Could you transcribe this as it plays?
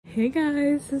Hey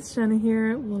guys, it's Jenna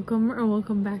here.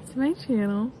 Welcome back to my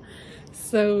channel.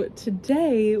 So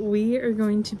today we are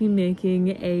going to be making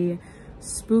a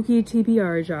spooky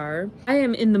TBR jar. I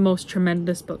am in the most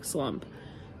tremendous book slump,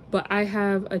 but I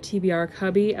have a TBR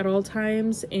cubby at all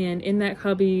times, and in that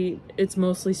cubby it's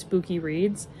mostly spooky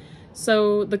reads.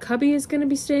 So the cubby is going to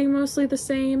be staying mostly the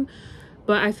same,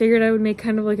 but I figured I would make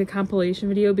kind of like a compilation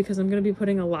video because I'm going to be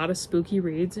putting a lot of spooky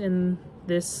reads in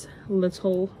this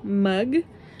little mug.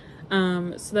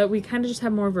 So that we kind of just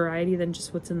have more variety than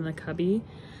just what's in the cubby.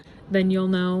 Then you'll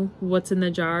know what's in the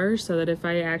jar, so that if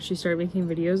I actually start making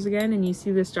videos again and you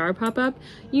see this jar pop up,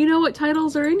 you know what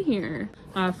titles are in here.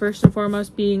 First and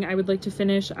foremost being, I would like to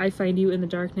finish I Find You in the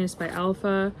Darkness by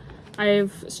Alpha.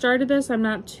 I've started this, I'm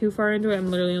not too far into it,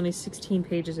 I'm literally only 16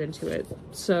 pages into it,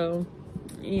 so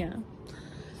yeah.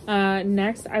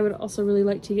 Next, I would also really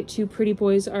like to get to Pretty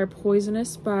Boys Are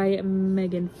Poisonous by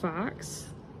Megan Fox.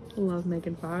 Love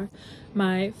Megan Fox.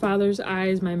 My Father's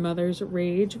Eyes, My Mother's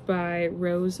Rage by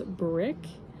Rose Brick.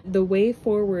 The Way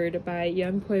Forward by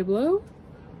Young Pueblo.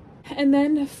 And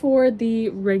then for the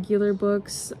regular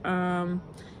books, a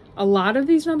lot of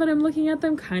these, now that I'm looking at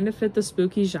them, kind of fit the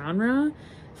spooky genre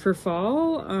for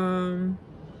fall.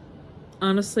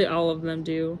 Honestly, all of them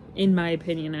do, in my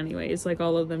opinion anyways. Like,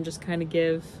 all of them just kind of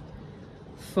give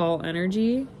fall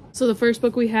energy. So the first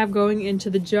book we have going into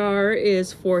the jar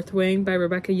is Fourth Wing by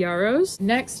Rebecca Yarros.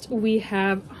 Next we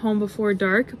have Home Before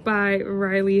Dark by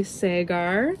Riley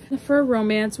Sagar. For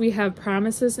romance we have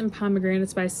Promises and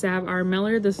Pomegranates by Sav R.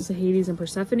 Miller. This is a Hades and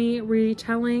Persephone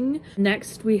retelling.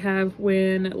 Next we have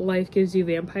When Life Gives You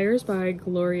Vampires by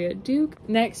Gloria Duke.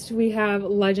 Next we have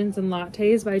Legends and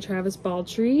Lattes by Travis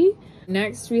Baldtree.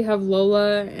 Next we have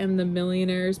Lola and the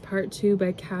Millionaires Part 2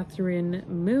 by Catherine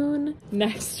Moon.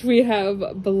 Next we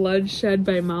have Bloodshed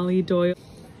by Molly Doyle.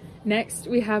 Next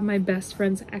we have My Best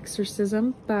Friend's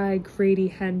Exorcism by Grady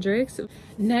Hendrix.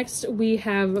 Next we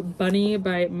have Bunny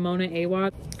by Mona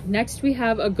Awad. Next we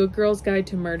have A Good Girl's Guide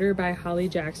to Murder by Holly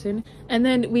Jackson. And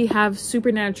then we have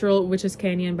Supernatural Witch's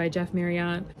Canyon by Jeff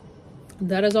Marriott.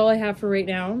 That is all I have for right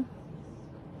now.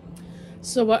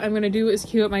 So what I'm gonna do is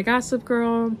queue up my Gossip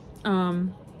Girl,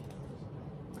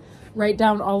 write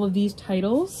down all of these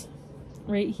titles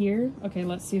right here. Okay,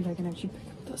 let's see if I can actually pick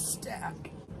up the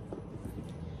stack.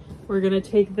 We're gonna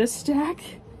take this stack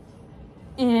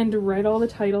and write all the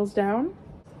titles down.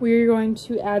 We're going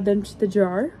to add them to the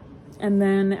jar, and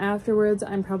then afterwards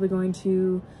I'm probably going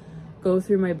to go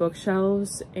through my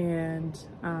bookshelves, and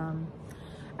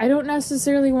I don't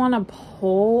necessarily want to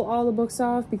pull all the books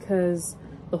off, because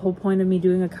the whole point of me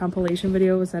doing a compilation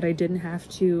video was that I didn't have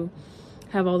to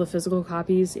have all the physical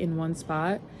copies in one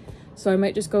spot. So I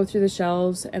might just go through the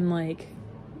shelves and like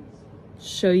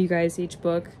show you guys each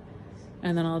book,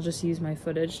 and then I'll just use my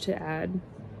footage to add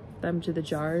them to the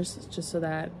jars, just so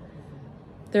that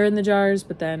they're in the jars,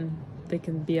 but then they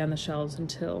can be on the shelves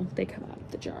until they come out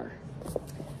of the jar.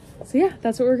 So yeah,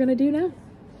 that's what we're gonna do now.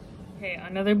 Okay,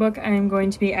 another book I am going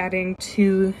to be adding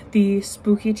to the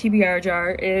spooky TBR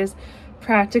jar is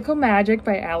Practical Magic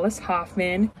by Alice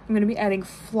Hoffman. I'm going to be adding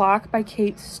Flock by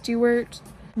Kate Stewart.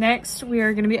 Next, we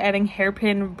are going to be adding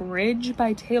Hairpin Bridge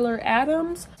by Taylor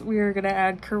Adams. We are going to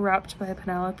add Corrupt by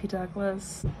Penelope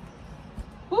Douglas.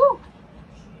 Woo!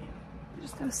 I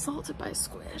just got assaulted by a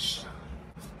squish.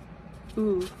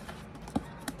 Ooh.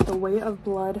 The Way of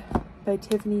Blood by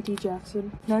Tiffany D.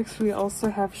 Jackson. Next, we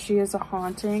also have She Is a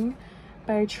Haunting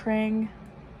by Trang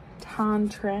Tan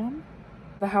Tran.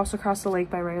 The House Across the Lake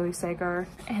by Riley Sagar.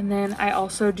 And then I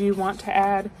also do want to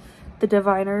add The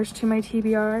Diviners to my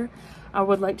TBR. I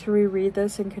would like to reread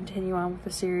this and continue on with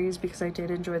the series because I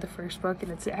did enjoy the first book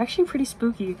and it's actually pretty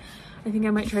spooky. I think I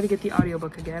might try to get the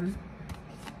audiobook again.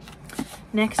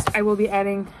 Next, I will be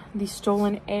adding The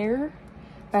Stolen Heir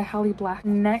by Holly Black.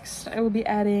 Next, I will be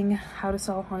adding How to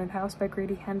Sell a Haunted House by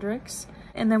Grady Hendrix.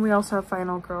 And then we also have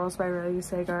Final Girls by Riley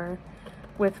Sagar,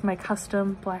 with my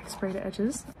custom black sprayed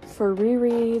edges. For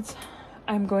rereads,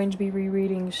 I'm going to be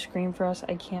rereading Scream for Us.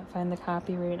 I can't find the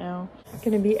copy right now. I'm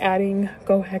gonna be adding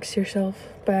Go Hex Yourself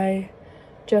by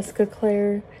Jessica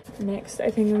Clare. Next, I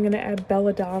think I'm gonna add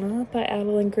Belladonna by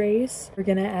Adeline Grace. We're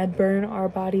gonna add Burn Our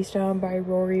Bodies Down by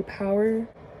Rory Power.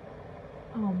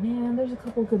 Oh man, there's a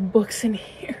couple good books in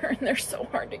here and they're so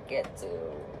hard to get to.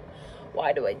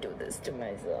 Why do I do this to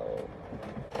myself?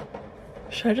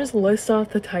 Should I just list off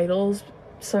the titles?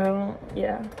 So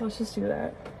yeah, let's just do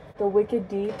that. The Wicked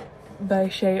Deep by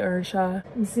Shay Earnshaw.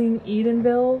 I'm seeing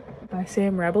Edenville by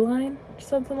Sam Rebeline,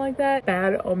 something like that.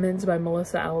 Bad Omens by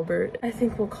Melissa Albert. I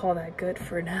think we'll call that good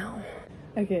for now.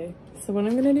 Okay, so what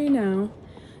I'm gonna do now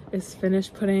is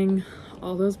finish putting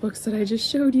all those books that I just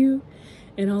showed you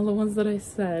and all the ones that I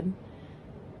said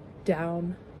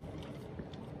down.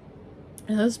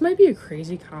 And this might be a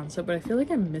crazy concept, but I feel like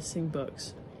I'm missing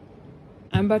books.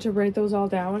 I'm about to write those all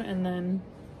down, and then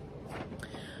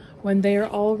when they are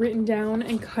all written down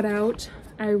and cut out,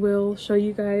 I will show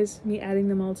you guys me adding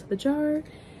them all to the jar,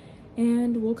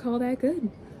 and we'll call that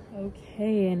good.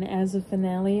 Okay, and as a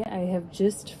finale, I have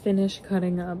just finished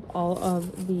cutting up all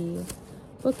of the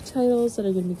book titles that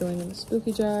are going to be going in the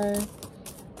spooky jar.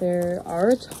 There are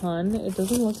a ton. It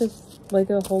doesn't look like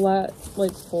a whole lot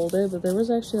like folded, but there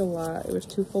was actually a lot. It was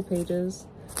 2 full pages.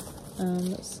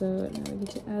 So now we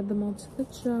get to add them all to the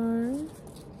jar.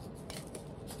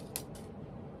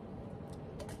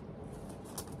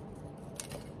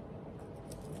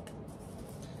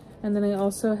 And then I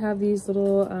also have these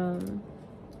little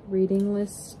reading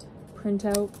list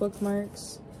printout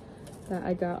bookmarks that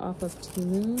I got off of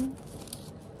Temu.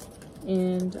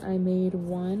 And I made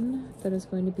one that is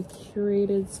going to be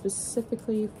curated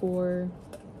specifically for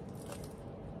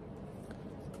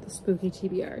the Spooky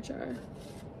TBR jar.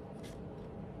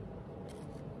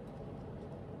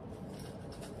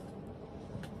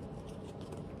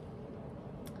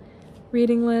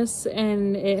 Reading lists,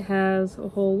 and it has a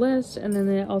whole list, and then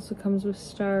it also comes with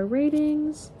star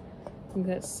ratings. I think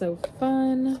that's so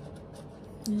fun.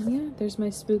 And yeah, there's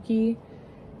my Spooky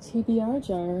TBR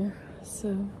jar.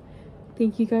 So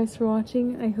thank you guys for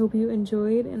watching. I hope you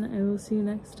enjoyed, and I will see you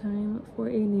next time for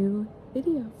a new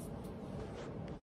video.